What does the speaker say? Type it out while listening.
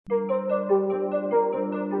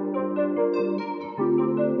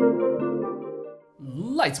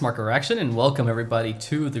Lights marker action, and welcome everybody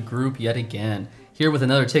to the group yet again. Here with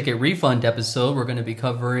another Ticket Refund episode, we're going to be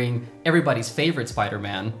covering everybody's favorite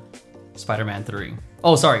Spider-Man, Spider-Man 3.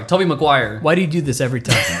 Oh, sorry, Tobey Maguire. Why do you do this every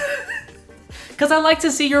time? Because I like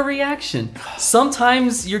to see your reaction.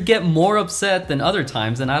 Sometimes you get more upset than other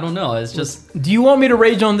times, and I don't know. It's just... Do you want me to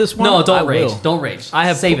rage on this one? No, don't I rage. will. Don't rage.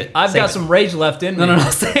 Save it. I've got some rage left in me. No.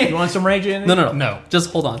 Save You want some rage in it? No. Just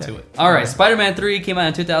hold on to it. All right. Spider-Man 3 came out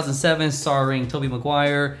in 2007, starring Tobey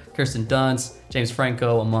Maguire, Kirsten Dunst, James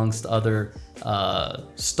Franco, amongst other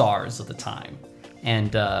stars of the time.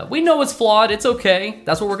 And we know it's flawed. It's okay.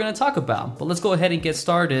 That's what we're going to talk about. But let's go ahead and get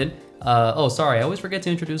started. I always forget to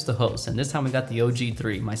introduce the host. And this time we got the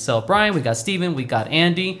OG3. Myself, Brian, we got Steven, we got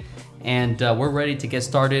Andy. And we're ready to get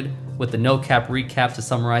started with the no-cap recap to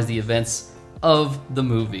summarize the events of the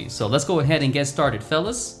movie. So let's go ahead and get started,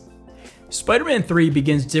 fellas. Spider-Man 3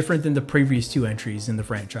 begins different than the previous two entries in the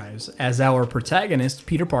franchise, as our protagonist,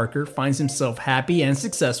 Peter Parker, finds himself happy and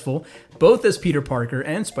successful, both as Peter Parker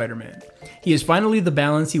and Spider-Man. He is finally the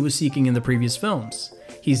balance he was seeking in the previous films.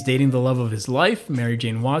 He's dating the love of his life, Mary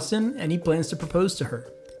Jane Watson, and he plans to propose to her.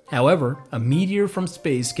 However, a meteor from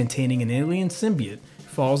space containing an alien symbiote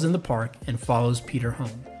falls in the park and follows Peter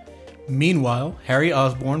home. Meanwhile, Harry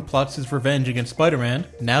Osborn plots his revenge against Spider-Man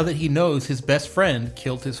now that he knows his best friend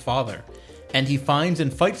killed his father. And he finds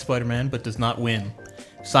and fights Spider-Man but does not win.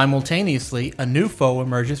 Simultaneously, a new foe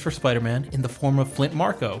emerges for Spider-Man in the form of Flint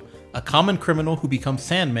Marko, a common criminal who becomes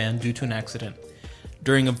Sandman due to an accident.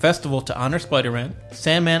 During a festival to honor Spider-Man,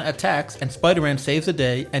 Sandman attacks and Spider-Man saves the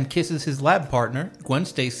day and kisses his lab partner, Gwen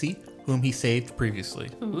Stacy, whom he saved previously.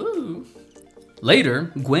 Ooh.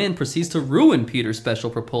 Later, Gwen proceeds to ruin Peter's special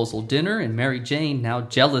proposal dinner, and Mary Jane, now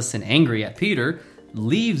jealous and angry at Peter,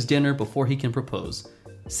 leaves dinner before he can propose.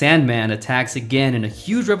 Sandman attacks again, and a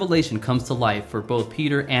huge revelation comes to life for both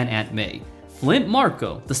Peter and Aunt May. Flint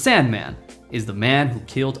Marko, the Sandman, is the man who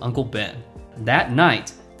killed Uncle Ben. That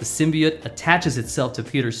night, the symbiote attaches itself to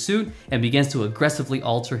Peter's suit and begins to aggressively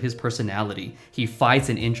alter his personality. He fights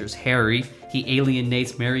and injures Harry, he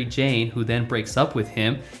alienates Mary Jane, who then breaks up with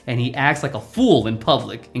him, and he acts like a fool in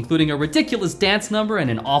public, including a ridiculous dance number and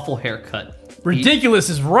an awful haircut. Ridiculous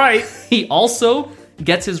is right! He also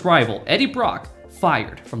gets his rival, Eddie Brock,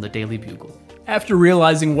 fired from the Daily Bugle. After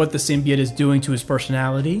realizing what the symbiote is doing to his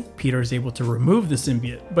personality, Peter is able to remove the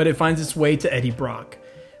symbiote, but it finds its way to Eddie Brock.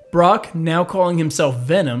 Brock, now calling himself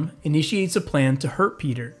Venom, initiates a plan to hurt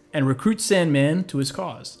Peter and recruits Sandman to his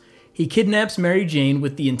cause. He kidnaps Mary Jane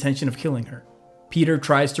with the intention of killing her. Peter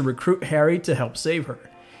tries to recruit Harry to help save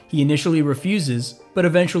her. He initially refuses, but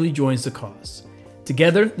eventually joins the cause.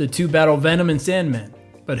 Together, the two battle Venom and Sandman,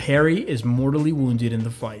 but Harry is mortally wounded in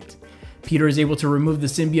the fight. Peter is able to remove the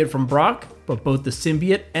symbiote from Brock, but both the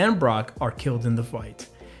symbiote and Brock are killed in the fight.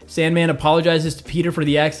 Sandman apologizes to Peter for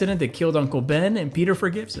the accident that killed Uncle Ben, and Peter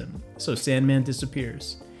forgives him, so Sandman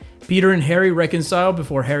disappears. Peter and Harry reconcile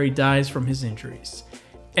before Harry dies from his injuries.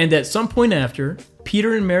 And at some point after,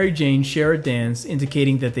 Peter and Mary Jane share a dance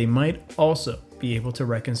indicating that they might also be able to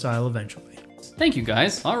reconcile eventually. Thank you,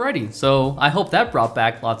 guys. Alrighty, so I hope that brought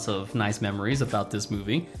back lots of nice memories about this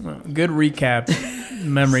movie. Well, good recap.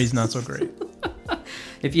 Memories not so great.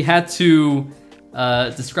 If you had to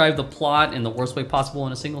describe the plot in the worst way possible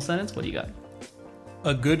in a single sentence, what do you got?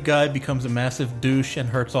 A good guy becomes a massive douche and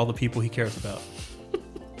hurts all the people he cares about.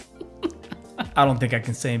 I don't think I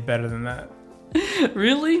can say it better than that.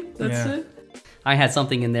 Really? That's it? I had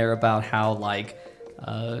something in there about how,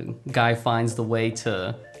 guy finds the way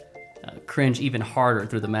to cringe even harder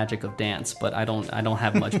through the magic of dance, but I don't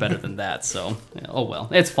have much better than that, so oh well,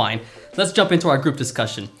 it's fine. Let's jump into our group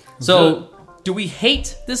discussion. So, do we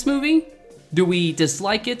hate this movie? Do we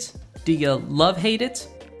dislike it? Do you love-hate it?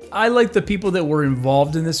 I like the people that were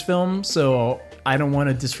involved in this film, so I don't want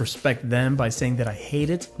to disrespect them by saying that I hate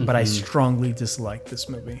it, but I strongly dislike this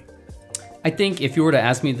movie. I think if you were to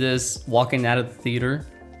ask me this walking out of the theater,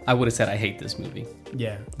 I would have said I hate this movie.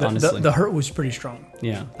 Yeah, honestly. The hurt was pretty strong.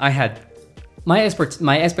 Yeah, I had... My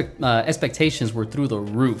expectations were through the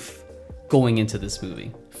roof going into this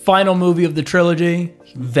movie. Final movie of the trilogy.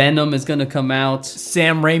 Venom is going to come out.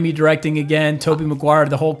 Sam Raimi directing again. Tobey Maguire,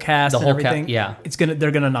 the whole cast, and everything. Yeah,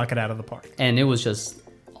 they're gonna knock it out of the park. And it was just,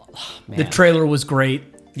 man. The trailer was great.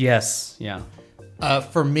 Yes, yeah.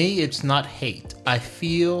 For me, it's not hate. I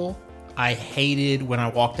feel I hated when I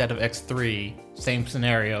walked out of X3. Same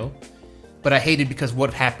scenario. But I hated because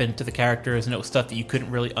what happened to the characters, and it was stuff that you couldn't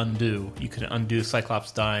really undo. You couldn't undo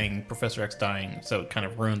Cyclops dying, Professor X dying, so it kind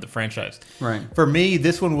of ruined the franchise. Right. For me,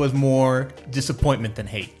 this one was more disappointment than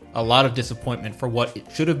hate. a lot of disappointment for what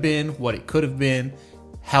it should have been, what it could have been,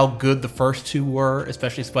 how good the first two were,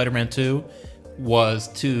 especially Spider-Man 2, was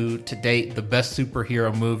to date the best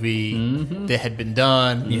superhero movie that had been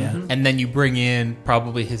done. Yeah. And then you bring in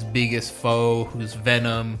probably his biggest foe, who's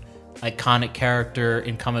Venom, iconic character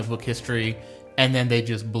in comic book history, and then they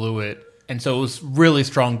just blew it. And so it was really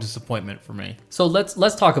strong disappointment for me. So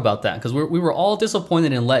let's talk about that, because we were all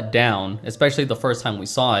disappointed and let down, especially the first time we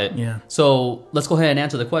saw it. Yeah. So let's go ahead and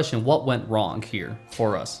answer the question: what went wrong here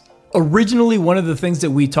for us? Originally, one of the things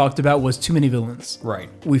that we talked about was too many villains. Right.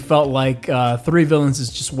 We felt like 3 villains is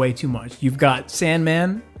just way too much. You've got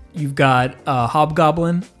Sandman, you've got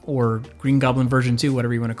Hobgoblin, or Green Goblin version 2,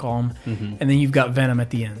 whatever you want to call him, and then you've got Venom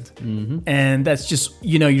at the end. And that's just,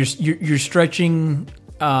 you're stretching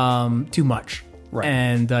too much. Right.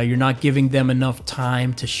 And you're not giving them enough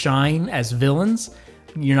time to shine as villains.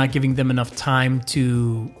 You're not giving them enough time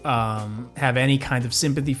to have any kind of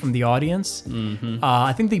sympathy from the audience.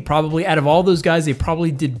 I think they probably, out of all those guys, they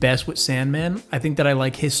probably did best with Sandman. I think that I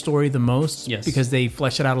like his story the most because they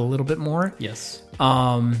flesh it out a little bit more. Yes.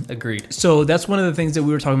 Agreed. So that's one of the things that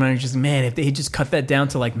we were talking about. It's just, man, if they had just cut that down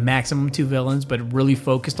to like maximum 2 villains, but really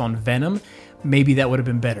focused on Venom, maybe that would have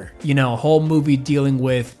been better. A whole movie dealing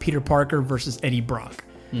with Peter Parker versus Eddie Brock.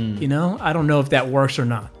 I don't know if that works or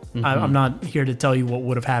not. I'm not here to tell you what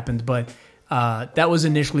would have happened, but that was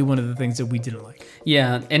initially one of the things that we didn't like.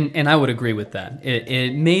 Yeah, and I would agree with that.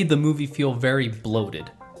 It made the movie feel very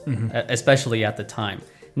bloated, especially at the time.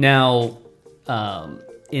 Now,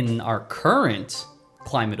 in our current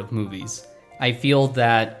climate of movies, I feel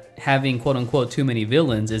that having quote-unquote too many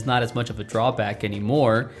villains is not as much of a drawback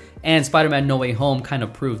anymore, and Spider-Man No Way Home kind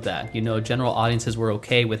of proved that. General audiences were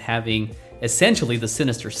okay with having essentially the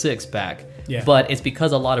Sinister Six back. Yeah. But it's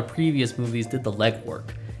because a lot of previous movies did the legwork.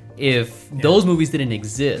 If those movies didn't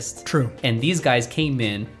exist, True. and these guys came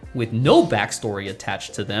in with no backstory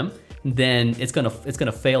attached to them, then it's gonna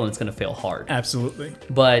fail, and it's gonna fail hard. Absolutely.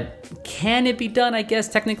 But can it be done? I guess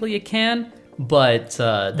technically it can, but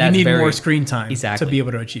that's you need more screen time exactly to be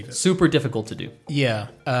able to achieve it. Super difficult to do. Yeah.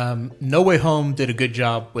 No Way Home did a good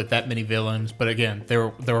job with that many villains, but again,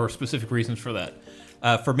 there were specific reasons for that.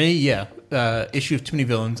 For me, issue of too many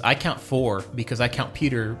villains. I count 4 because I count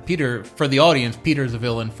Peter. Peter, for the audience, Peter's a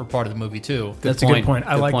villain for part of the movie too. That's a good point.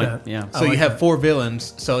 I like that. Yeah. So you have 4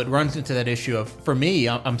 villains, so it runs into that issue of, for me,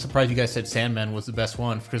 I'm surprised you guys said Sandman was the best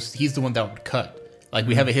one, because he's the one that would cut. Like,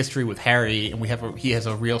 we have a history with Harry, and he has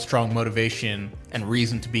a real strong motivation and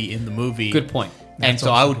reason to be in the movie. Good point. And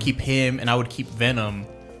so I would keep him, and I would keep Venom.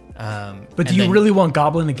 But do you really want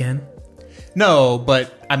Goblin again? No,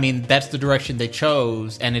 but I mean, that's the direction they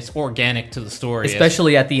chose, and it's organic to the story.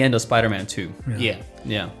 Especially at the end of Spider-Man 2.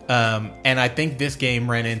 Yeah. And I think this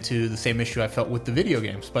game ran into the same issue I felt with the video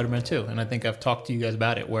game, Spider-Man 2. And I think I've talked to you guys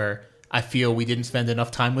about it, where I feel we didn't spend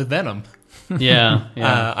enough time with Venom. Yeah.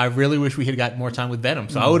 I really wish we had gotten more time with Venom.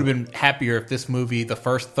 So I would have been happier if this movie, the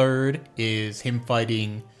first third, is him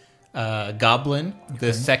fighting Goblin. Okay.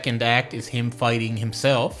 The second act is him fighting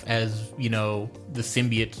himself as, the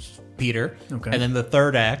symbiote Peter. Okay. And then the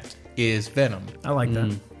third act is Venom. I like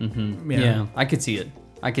that. Yeah, I could see it.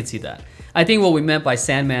 I could see that. I think what we meant by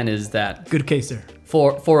Sandman is that... Good case there.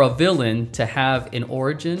 For a villain to have an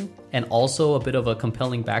origin and also a bit of a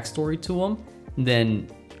compelling backstory to him, then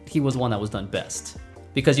he was one that was done best.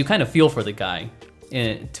 Because you kind of feel for the guy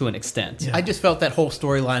to an extent. Yeah. I just felt that whole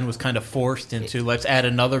storyline was kind of forced into, let's add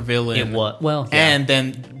another villain. It was. Well, yeah. And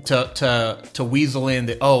then to weasel in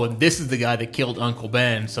that, and this is the guy that killed Uncle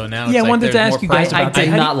Ben, so now it's I wanted to ask you guys about that. I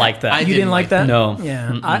did not like that. You didn't like that? No.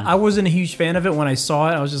 Yeah. I wasn't a huge fan of it when I saw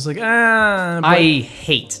it. I was just like, I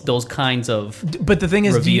hate those kinds of But the thing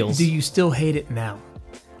is, do reveals. you still hate it now?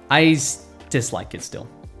 I dislike it still.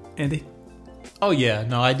 Andy? Oh, yeah.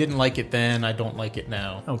 No, I didn't like it then. I don't like it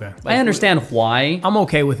now. Okay. I understand why. I'm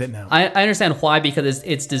okay with it now. I understand why, because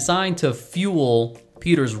it's designed to fuel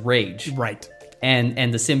Peter's rage. Right. And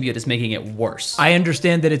the symbiote is making it worse. I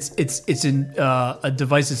understand that it's a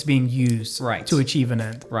device that's being used to achieve an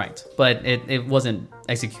end. Right. But it wasn't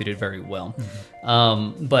executed very well.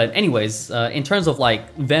 But anyways, in terms of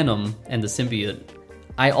like Venom and the symbiote,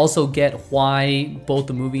 I also get why both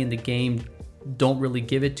the movie and the game don't really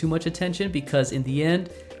give it too much attention, because in the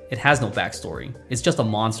end, it has no backstory. It's just a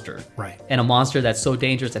monster. Right. And a monster that's so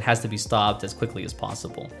dangerous it has to be stopped as quickly as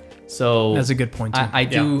possible. So that's a good point too.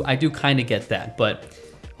 I do kind of get that, but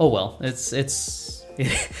oh well, it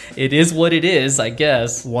is what it is, I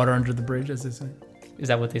guess. Water under the bridge, as they say. Is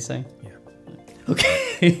that what they say? Yeah.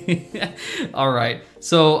 Okay. All right.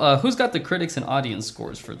 So who's got the critics and audience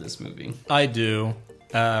scores for this movie? I do.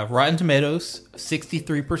 Rotten Tomatoes,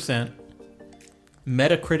 63%.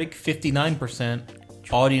 Metacritic 59%,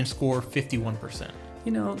 audience score 51%.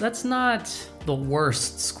 You know, that's not the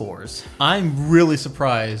worst scores. I'm really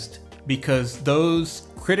surprised because those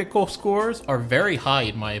critical scores are very high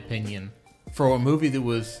in my opinion for a movie that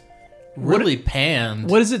was really panned.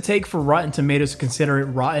 What does it take for Rotten Tomatoes to consider it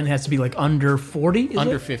rotten? It has to be like under 40?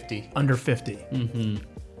 Under 50. Under 50.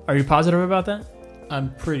 Are you positive about that?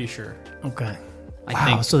 I'm pretty sure. Okay. I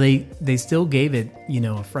think So they still gave it,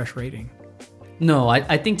 a fresh rating. No,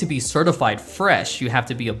 I think to be certified fresh, you have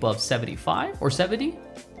to be above 75 or 70.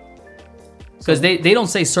 Because they don't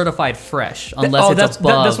say certified fresh unless it's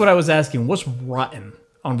above. That's what I was asking. What's rotten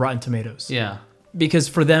on Rotten Tomatoes? Yeah. Because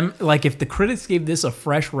for them, like if the critics gave this a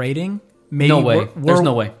fresh rating, maybe No way. There's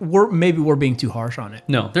no way. Maybe we're being too harsh on it.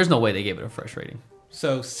 No, there's no way they gave it a fresh rating.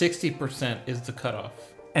 So 60% is the cutoff.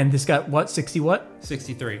 And this got what? 60 what?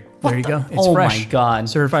 63. There you go. It's Oh fresh. my God.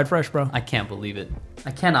 Certified fresh, bro. I can't believe it.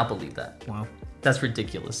 I cannot believe that. Wow. That's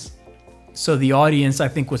ridiculous. So the audience, I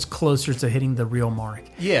think, was closer to hitting the real mark.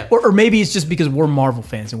 Yeah. Or maybe it's just because we're Marvel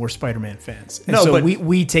fans and we're Spider-Man fans. And No, so but-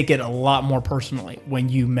 we take it a lot more personally when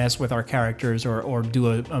you mess with our characters or do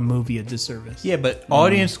a movie a disservice. Yeah, but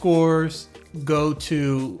audience scores go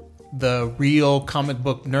to the real comic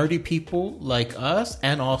book nerdy people like us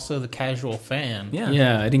and also the casual fan.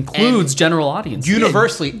 Yeah, it includes And general audience.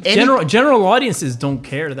 Universally, any- General audiences don't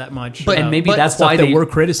care that much. But- and maybe that's stuff why that they- we're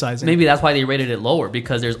criticizing. Maybe that's why they rated it lower,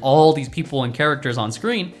 because there's all these people and characters on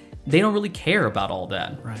screen. They don't really care about all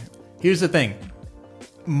that. Right. Here's the thing.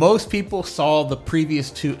 Most people saw the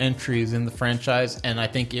previous two entries in the franchise, and I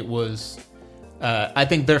think it was... I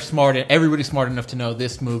think they're smart. Everybody's smart enough to know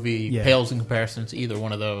this movie pales in comparison to either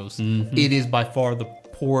one of those. It is by far the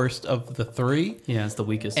poorest of the three. Yeah, it's the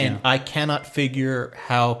weakest. And yeah. I cannot figure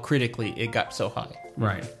how critically it got so high.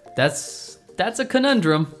 Right. That's a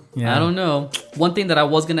conundrum. Yeah. I don't know. One thing that I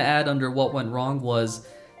was going to add under what went wrong was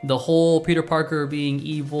the whole Peter Parker being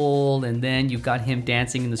evil, and then you've got him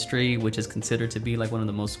dancing in the street, which is considered to be like one of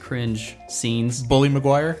the most cringe scenes. Bully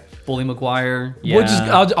Maguire? Bully Maguire. Yeah.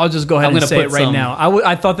 I'll just go ahead I'm and gonna say it put right some- now.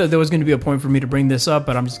 I thought that there was going to be a point for me to bring this up,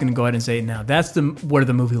 but I'm just going to go ahead and say it now. That's where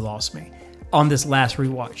the movie lost me on this last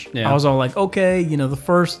rewatch. Yeah. I was all like, okay, the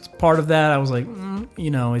first part of that, I was like,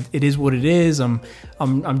 it is what it is. I'm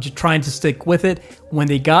just trying to stick with it. When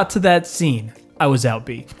they got to that scene, I was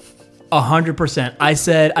outbeat. 100%.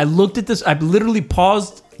 I looked at this. I literally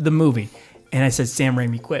paused the movie, and I said, Sam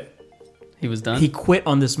Raimi quit. He was done? He quit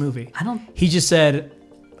on this movie. I don't... He just said,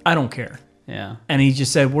 I don't care. Yeah. And he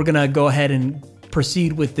just said, we're going to go ahead and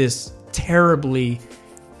proceed with this terribly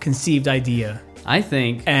conceived idea. I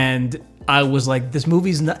think... And I was like, this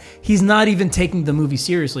movie's not... He's not even taking the movie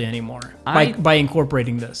seriously anymore by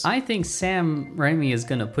incorporating this. I think Sam Raimi is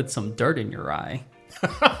going to put some dirt in your eye.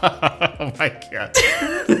 Oh my God.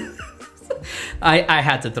 I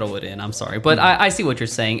had to throw it in. I'm sorry. But I see what you're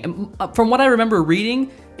saying. From what I remember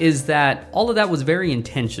reading is that all of that was very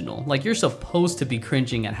intentional. Like, you're supposed to be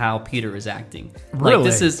cringing at how Peter is acting. Really? Like,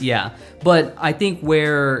 this is... Yeah. But I think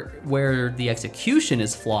where the execution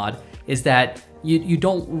is flawed is that you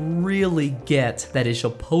don't really get that it's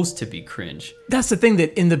supposed to be cringe. That's the thing,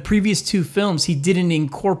 that in the previous two films, he didn't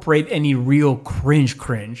incorporate any real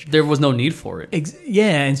cringe. There was no need for it.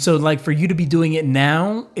 Yeah, and so like for you to be doing it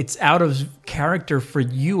now, it's out of character for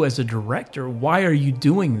you as a director. Why are you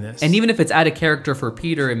doing this? And even if it's out of character for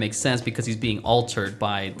Peter, it makes sense because he's being altered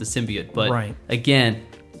by the symbiote. But Right. again,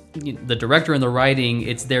 the director and the writing,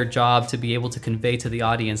 it's their job to be able to convey to the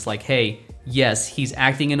audience, like, hey, yes, he's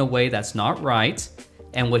acting in a way that's not right.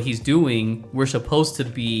 And what he's doing, we're supposed to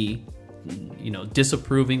be,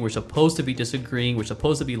 disapproving. We're supposed to be disagreeing. We're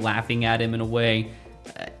supposed to be laughing at him in a way.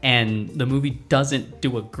 And the movie doesn't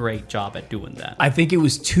do a great job at doing that. I think it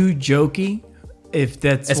was too jokey. If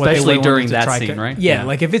that's Especially what they during wanted to that try scene, right? Yeah, Yeah.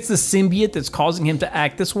 like if it's the symbiote that's causing him to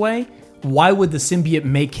act this way, why would the symbiote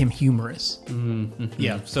make him humorous?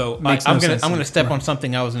 Yeah, so Makes I'm no gonna sense. step on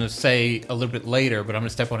something I was gonna say a little bit later, but I'm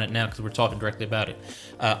gonna step on it now because we're talking directly about it.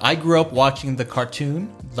 I grew up watching the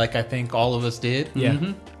cartoon, like I think all of us did. Yeah.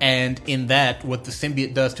 And in that, what the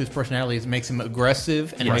symbiote does to his personality is it makes him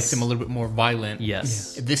aggressive and it Yes. makes him a little bit more violent.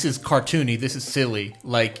 Yes. This is cartoony. This is silly.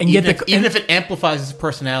 Like, And yet even if it amplifies his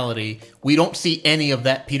personality, we don't see any of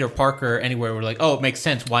that Peter Parker anywhere. We're like, oh, it makes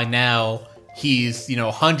sense. Why now? He's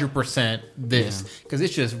 100% this, because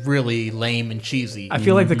it's just really lame and cheesy. I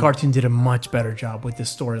feel like the cartoon did a much better job with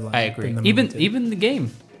this storyline. I agree. than the movie did. Even the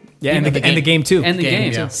game. Yeah, and the game too. And the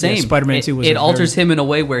game, yeah. same. Yeah, Spider-Man 2 was It a alters very- him in a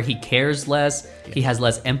way where he cares less, he has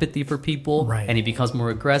less empathy for people, Right. and he becomes more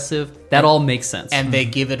aggressive. That all makes sense. And they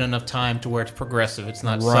give it enough time to where it's progressive. It's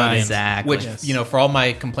not Right. sudden. Exactly. Which, Yes. for all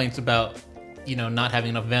my complaints about, not having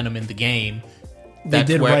enough Venom in the game,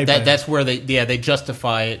 That's where they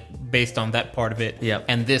justify it based on that part of it. Yep.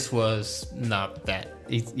 And this was not that.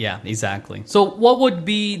 Yeah, exactly. So what would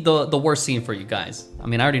be the worst scene for you guys? I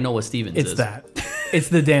mean, I already know what Steven's is. It's that. It's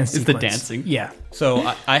the dance It's the sequence. dancing. Yeah.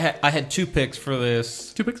 So I had 2 picks for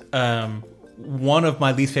this. 2 picks? One of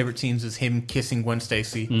my least favorite scenes is him kissing Gwen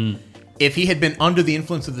Stacy. If he had been under the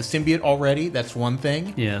influence of the symbiote already, that's one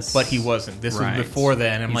thing. Yes. But he wasn't. This was before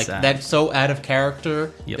then. I'm Exactly. like, that's so out of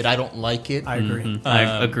character that I don't like it. I agree.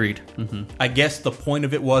 I agreed. I guess the point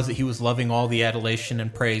of it was that he was loving all the adulation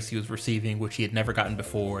and praise he was receiving, which he had never gotten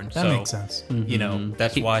before. And That makes sense. You know,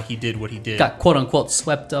 that's why he did what he did. Got quote unquote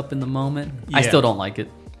swept up in the moment. I Yeah. still don't like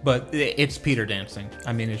it. But it's Peter dancing.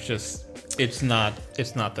 I mean, it's not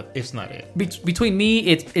it. Between me,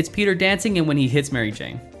 it's Peter dancing and when he hits Mary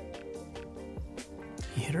Jane.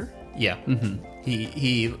 He hit her? Yeah.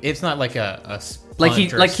 He it's not like a Like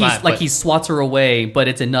punch or a slap, he swats her away, but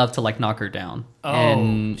it's enough to like knock her down.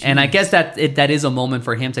 And I guess that is a moment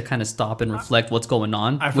for him to kind of stop and reflect what's going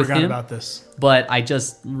on. I with forgot him, about this. but I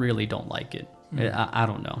just really don't like it. I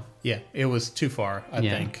don't know. Yeah, it was too far, I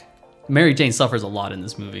think. Mary Jane suffers a lot in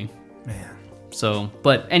this movie. Man. So,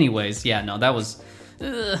 but anyways, yeah, no, that was.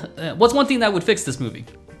 What's one thing that would fix this movie?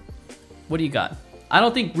 What do you got? I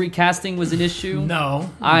don't think recasting was an issue. No.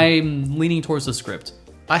 I'm leaning towards the script.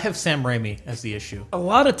 I have Sam Raimi as the issue. A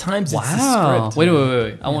lot of times it's the script.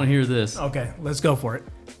 Wait. I want to hear this. Okay, let's go for it.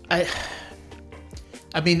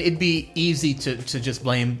 I mean, it'd be easy to just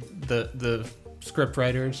blame the script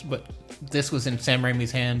writers, but this was in Sam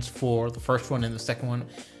Raimi's hands for the first one and the second one.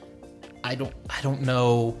 I don't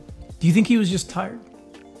know. Do you think he was just tired?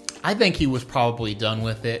 I think he was probably done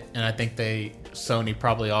with it, and I think Sony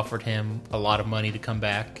probably offered him a lot of money to come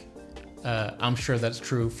back. I'm sure that's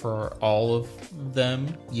true for all of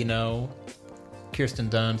them, you know, Kirsten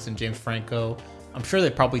Dunst and James Franco. I'm sure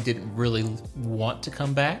they probably didn't really want to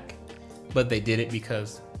come back, but they did it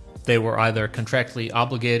because they were either contractually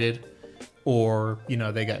obligated or, you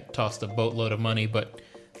know, they got tossed a boatload of money. But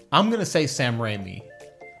I'm going to say Sam Raimi.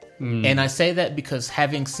 And I say that because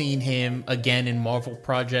having seen him again in Marvel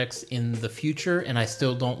projects in the future, and I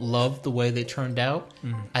still don't love the way they turned out,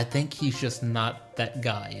 I think he's just not that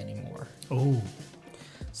guy anymore. Oh.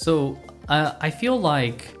 So I feel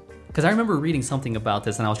like, because I remember reading something about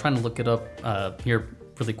this, and I was trying to look it up here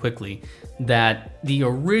really quickly, that the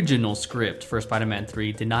original script for Spider-Man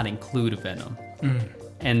 3 did not include Venom.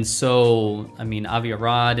 And so, I mean, Avi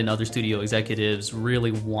Arad and other studio executives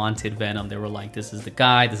really wanted Venom. They were like, this is the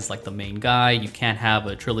guy. This is like the main guy. You can't have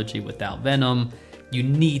a trilogy without Venom. You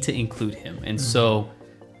need to include him. And so,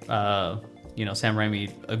 you know, Sam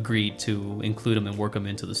Raimi agreed to include him and work him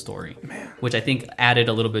into the story, which I think added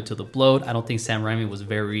a little bit to the bloat. I don't think Sam Raimi was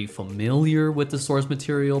very familiar with the source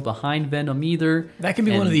material behind Venom either. That can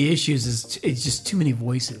be one of the issues. Is it's just too many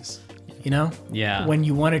voices. You know? Yeah. When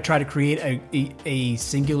you want to try to create a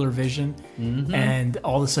singular vision, and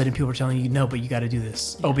all of a sudden people are telling you, no, but you got to do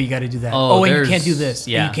this. Oh, but you got to do that. Oh, and you can't do this.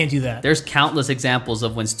 Yeah. And you can't do that. There's countless examples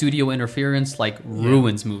of when studio interference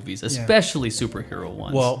ruins movies, especially superhero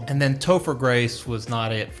ones. Well, and then Topher Grace was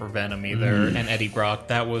not it for Venom either, and Eddie Brock.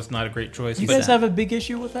 That was not a great choice. You guys have a big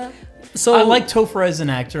issue with that? So I like Topher as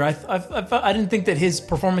an actor. I didn't think that his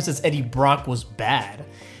performance as Eddie Brock was bad.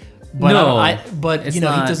 But it's you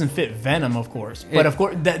know, not, he doesn't fit Venom, of course. But of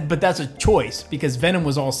course, that's a choice because Venom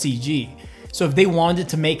was all CG. So if they wanted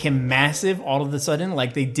to make him massive all of a sudden,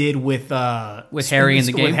 like they did with Harry in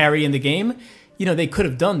the game, with Harry in the game, you know, they could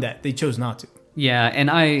have done that. They chose not to. Yeah, and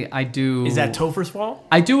I do. Is that Topher's fault?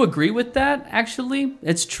 I do agree with that. Actually,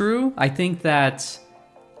 it's true. I think that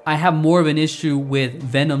I have more of an issue with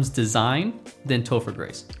Venom's design than Topher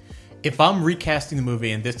Grace. If I'm recasting the movie,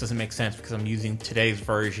 and this doesn't make sense because I'm using today's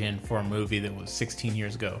version for a movie that was 16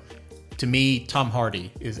 years ago, to me, Tom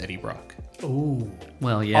Hardy is Eddie Brock. Ooh.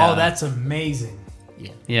 Well, yeah. Oh, that's amazing.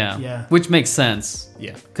 Yeah. Which makes sense.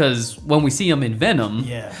 Yeah. Because when we see him in Venom,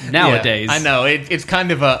 nowadays. Yeah, I know. It's kind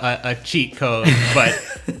of a cheat code, but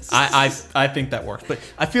I think that works. But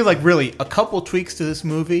I feel like really a couple tweaks to this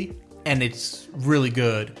movie, and it's really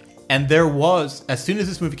good. And there was, as soon as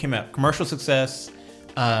this movie came out, commercial success.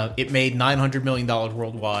 It made $900 million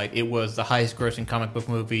worldwide. It was the highest grossing comic book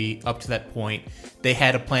movie up to that point. They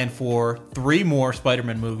had a plan for 3 more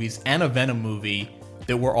Spider-Man movies and a Venom movie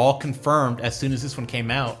that were all confirmed as soon as this one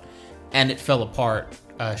came out. And it fell apart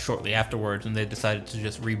shortly afterwards, and they decided to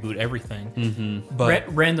just reboot everything.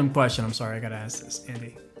 But Random question. I'm sorry, I got to ask this,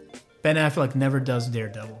 Andy. Ben Affleck never does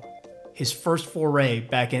Daredevil. His first foray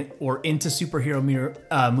back in or into superhero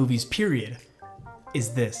movies, period,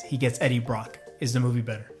 is this. He gets Eddie Brock. Is the movie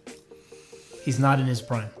better? He's not in his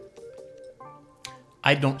prime.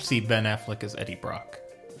 I don't see Ben Affleck as Eddie Brock.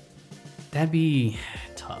 That'd be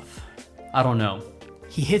tough. I don't know.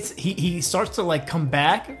 He starts to like come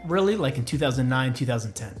back really like in 2009,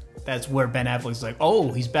 2010. That's where Ben Affleck's like,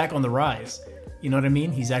 oh, he's back on the rise. You know what I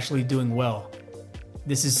mean? He's actually doing well.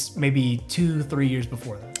 This is maybe 2-3 years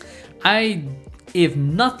before that. If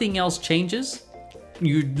nothing else changes,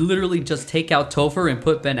 you literally just take out Topher and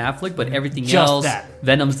put Ben Affleck, but everything Just else, that.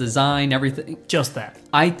 Venom's design, everything. Just that.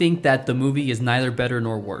 I think that the movie is neither better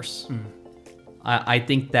nor worse. I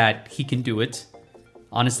think that he can do it.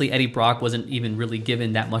 Honestly, Eddie Brock wasn't even really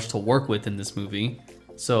given that much to work with in this movie,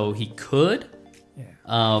 so he could.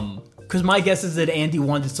 Yeah. Because my guess is that Andy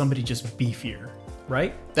wanted somebody just beefier,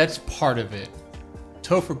 right? That's part of it.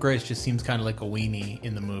 Topher Grace just seems kind of like a weenie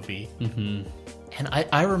in the movie. Mm-hmm. And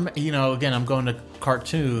I remember, again, I'm going to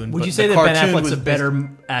cartoon. Would you say that Ben Affleck's a better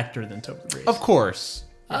actor than Topher Grace? Of course.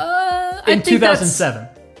 In 2007.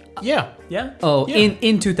 Yeah. Yeah? Oh, Yeah.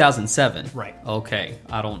 in 2007. Right. Okay.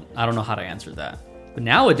 I don't know how to answer that. But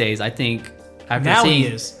nowadays, I think He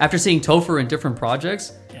is. after seeing Topher in different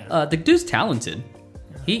projects, Yeah. the dude's talented.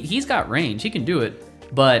 He's got range. He can do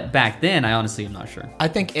it. But back then, I honestly am not sure. I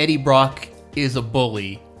think Eddie Brock is a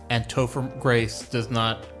bully, and Topher Grace does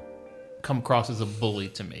not come across as a bully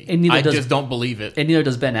to me. And neither I does- just don't believe it. And neither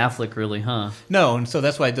does Ben Affleck, really, huh? No, and so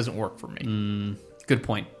that's why it doesn't work for me. Good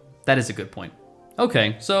point. That is a good point.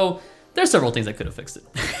 Okay, so there's several things that could have fixed it.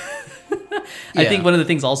 I Yeah. think one of the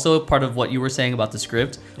things also, part of what you were saying about the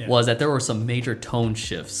script, Yeah. was that there were some major tone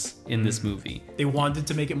shifts in this movie. They wanted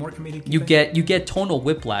to make it more comedic. You get tonal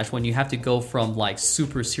whiplash when you have to go from like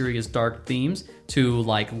super serious dark themes to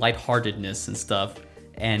like lightheartedness and stuff.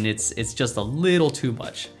 And it's just a little too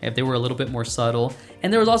much. If they were a little bit more subtle.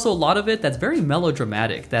 And there was also a lot of it that's very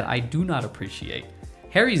melodramatic that I do not appreciate.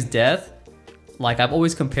 Harry's death, like I've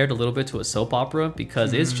always compared a little bit to a soap opera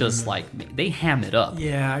because it's just like they ham it up.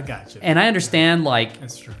 Yeah, I got you. And I understand like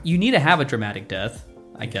That's true. you need to have a dramatic death,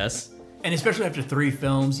 I guess. And especially after 3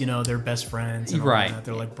 films, they're best friends. And all Right. that.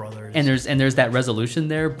 They're like brothers. And there's that resolution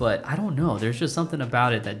there, but I don't know. There's just something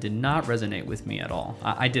about it that did not resonate with me at all.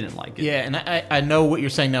 I didn't like it. Yeah, and I know what you're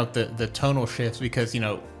saying now with the tonal shifts because,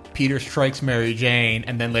 Peter strikes Mary Jane,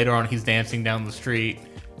 and then later on he's dancing down the street.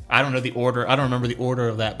 I don't know the order. I don't remember the order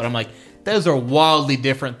of that, but I'm like, those are wildly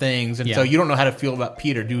different things. And so you don't know how to feel about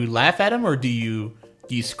Peter. Do you laugh at him or do you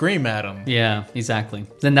scream at him? Yeah, exactly.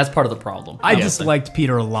 Then that's part of the problem. I disliked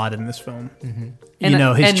Peter a lot in this film.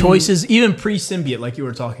 Mm-hmm. His choices, even pre-symbiote, like you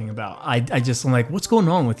were talking about. I just am like, what's going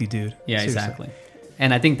on with you, dude? Yeah, Seriously. exactly.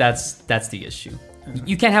 And I think that's the issue.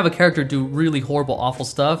 You can't have a character do really horrible, awful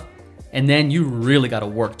stuff, and then you really got to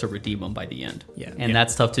work to redeem him by the end. Yeah. And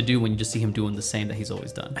that's tough to do when you just see him doing the same that he's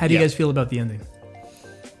always done. How do you guys feel about the ending?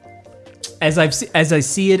 As I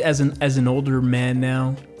see it as an older man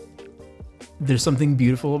now, there's something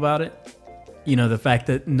beautiful about it. The fact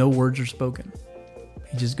that no words are spoken.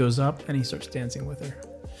 He just goes up and he starts dancing with her.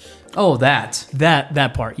 Oh, that.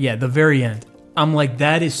 That part, yeah, the very end. I'm like,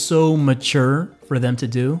 that is so mature for them to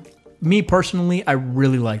do. Me personally, I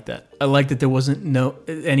really like that. I like that there wasn't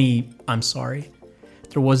any I'm sorry.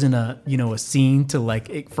 There wasn't a scene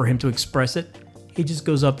to for him to express it. He just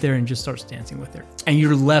goes up there and just starts dancing with her. And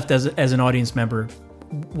you're left as an audience member,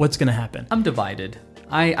 what's going to happen? I'm divided.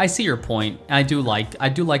 I see your point. I do like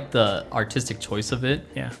the artistic choice of it.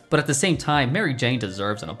 Yeah. But at the same time, Mary Jane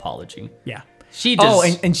deserves an apology. Yeah. She just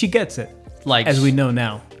Oh, and she gets it. like As we know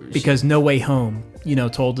now. Because No Way Home,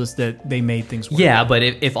 told us that they made things work. Yeah, but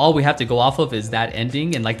if all we have to go off of is that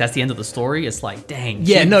ending and that's the end of the story, it's like, dang.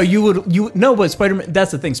 Yeah, no, but Spider-Man,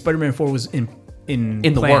 that's the thing. Spider-Man 4 was in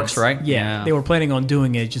the plans. works, right? Yeah, they were planning on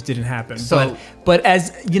doing it, just didn't happen. So- but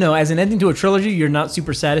as as an ending to a trilogy, you're not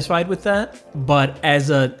super satisfied with that. But as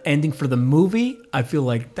an ending for the movie, I feel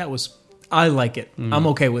like I like it. I'm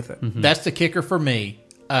okay with it. That's the kicker for me.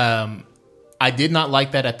 I did not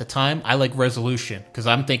like that at the time. I like resolution because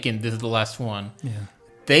I'm thinking this is the last one. Yeah.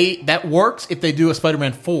 That works if they do a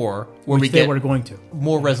Spider-Man 4 where we They get were going to.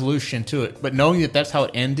 more resolution to it. But knowing that that's how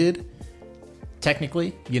it ended,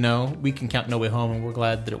 technically, we can count No Way Home and we're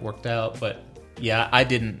glad that it worked out. But yeah,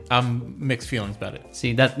 I'm mixed feelings about it.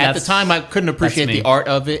 See, At the time, I couldn't appreciate me. the art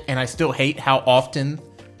of it, and I still hate how often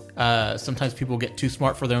sometimes people get too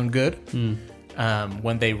smart for their own good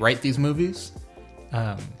when they write these movies.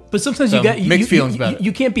 But sometimes So, mixed feelings about it.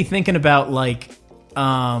 You can't be thinking about like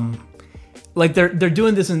they're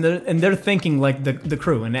doing this and they're thinking like the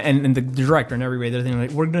crew and the director and everybody. They're thinking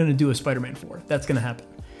like, we're going to do a Spider-Man 4. That's going to happen.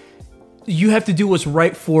 You have to do what's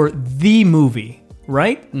right for the movie,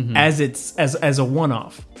 right? Mm-hmm. As a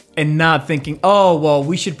one-off, and not thinking, oh well,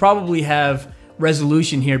 we should probably have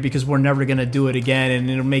resolution here because we're never going to do it again, and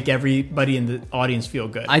it'll make everybody in the audience feel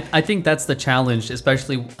good. I think that's the challenge,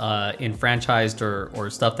 especially in franchised or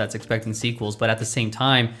stuff that's expecting sequels. But at the same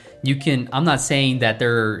time, I'm not saying that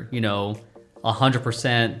they're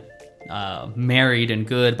 100% married and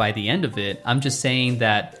good by the end of it. I'm just saying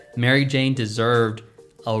that Mary Jane deserved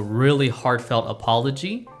a really heartfelt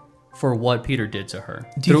apology for what Peter did to her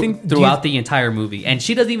throughout the entire movie. And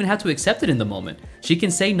she doesn't even have to accept it in the moment. She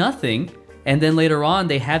can say nothing, and then later on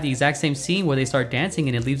they have the exact same scene where they start dancing,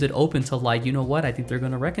 and it leaves it open to like, you know what, I think they're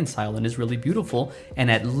going to reconcile, and it's really beautiful. And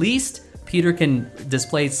at least Peter can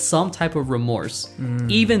display some type of remorse,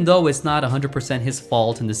 even though it's not 100% his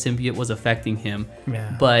fault and the symbiote was affecting him.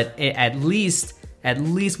 Yeah. But at least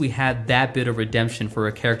we had that bit of redemption for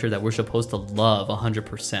a character that we're supposed to love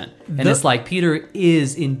 100%. And it's like, Peter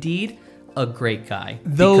is indeed a great guy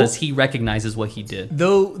because he recognizes what he did.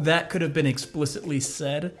 Though that could have been explicitly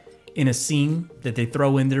said in a scene that they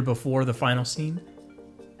throw in there before the final scene.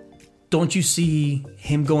 Don't you see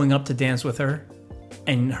him going up to dance with her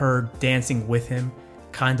and her dancing with him?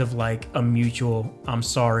 Kind of like a mutual, I'm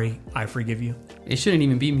sorry, I forgive you. It shouldn't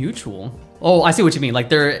even be mutual. Oh, I see what you mean. Like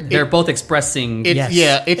they're both expressing. It's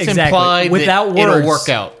exactly. Implied without that words. It'll work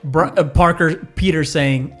out. Peter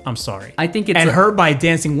saying, "I'm sorry." I think her by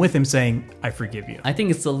dancing with him saying, "I forgive you." I think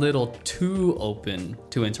it's a little too open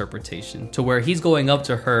to interpretation, to where he's going up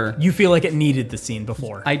to her. You feel like it needed the scene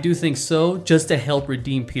before. I do think so, just to help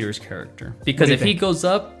redeem Peter's character. Because if he goes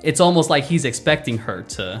up, it's almost like he's expecting her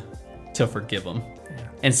to forgive him,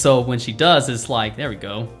 and so when she does, it's like, there we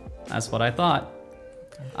go. That's what I thought.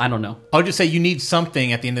 I don't know. I'll just say you need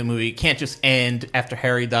something at the end of the movie. It can't just end after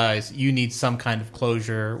Harry dies. You need some kind of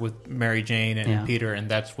closure with Mary Jane and Peter, and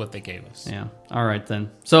that's what they gave us. Yeah. All right,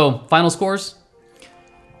 then. So, final scores?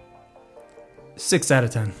 6 out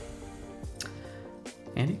of 10.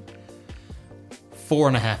 Andy?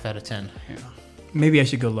 4.5 out of 10. Yeah. Maybe I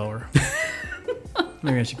should go lower.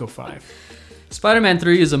 Maybe I should go 5. Spider-Man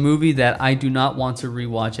 3 is a movie that I do not want to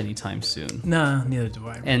rewatch anytime soon. Nah, neither do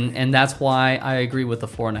I. And that's why I agree with the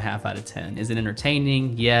 4.5 out of 10. Is it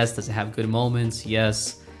entertaining? Yes. Does it have good moments?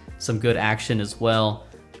 Yes. Some good action as well.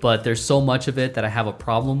 But there's so much of it that I have a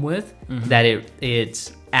problem with that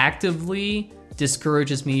it actively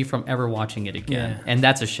discourages me from ever watching it again. Yeah. And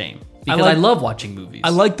that's a shame. Because I love watching movies. I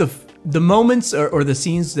like the moments or the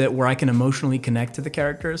scenes where I can emotionally connect to the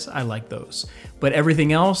characters. I like those. But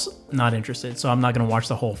everything else, not interested. So I'm not going to watch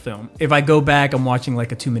the whole film. If I go back, I'm watching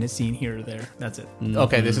like a 2-minute scene here or there. That's it. Mm-hmm.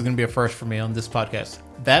 Okay, this is going to be a first for me on this podcast.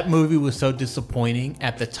 That movie was so disappointing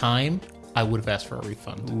at the time, I would have asked for a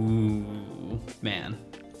refund. Ooh, man.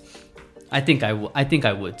 I think I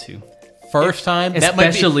would too. First time,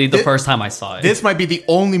 especially the first time I saw it. This might be the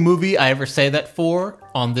only movie I ever say that for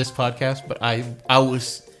on this podcast, but I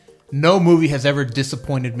was. No movie has ever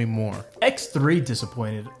disappointed me more. X3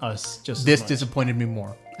 disappointed us just This as much. disappointed me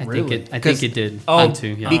more. I think it did. Oh,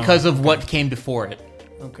 too, yeah. Because of what came before it.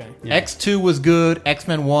 Okay. Yeah. X2 was good.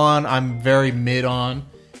 X-Men 1, I'm very mid on.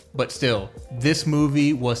 But still, this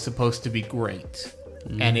movie was supposed to be great.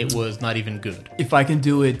 And it was not even good. If I can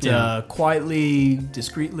do it quietly,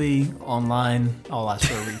 discreetly, online, I'll ask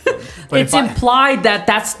for a refund. But it's implied that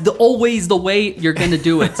that's always the way you're going to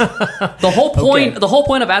do it. The whole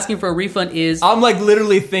point of asking for a refund is... I'm like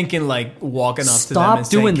literally thinking like walking up to them and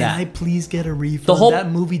saying, can I please get a refund?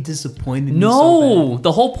 That movie disappointed me so bad.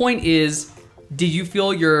 The whole point is, did you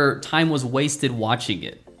feel your time was wasted watching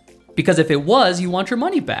it? Because if it was, you want your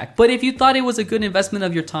money back. But if you thought it was a good investment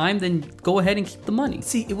of your time, then go ahead and keep the money.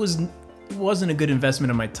 See, it wasn't a good investment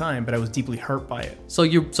of my time, but I was deeply hurt by it. So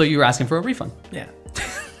you're asking for a refund? Yeah.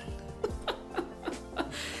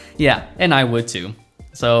 Yeah, and I would too.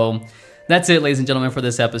 So that's it, ladies and gentlemen, for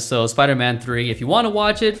this episode. Spider-Man 3. If you want to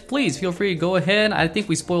watch it, please feel free to go ahead. I think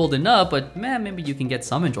we spoiled enough, but man, maybe you can get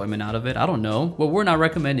some enjoyment out of it. I don't know. Well, we're not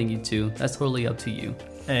recommending you to. That's totally up to you.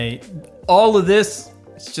 Hey, all of this...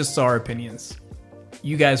 It's just our opinions.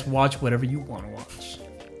 You guys watch whatever you want to watch.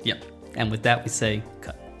 Yep. And with that, we say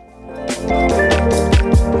cut.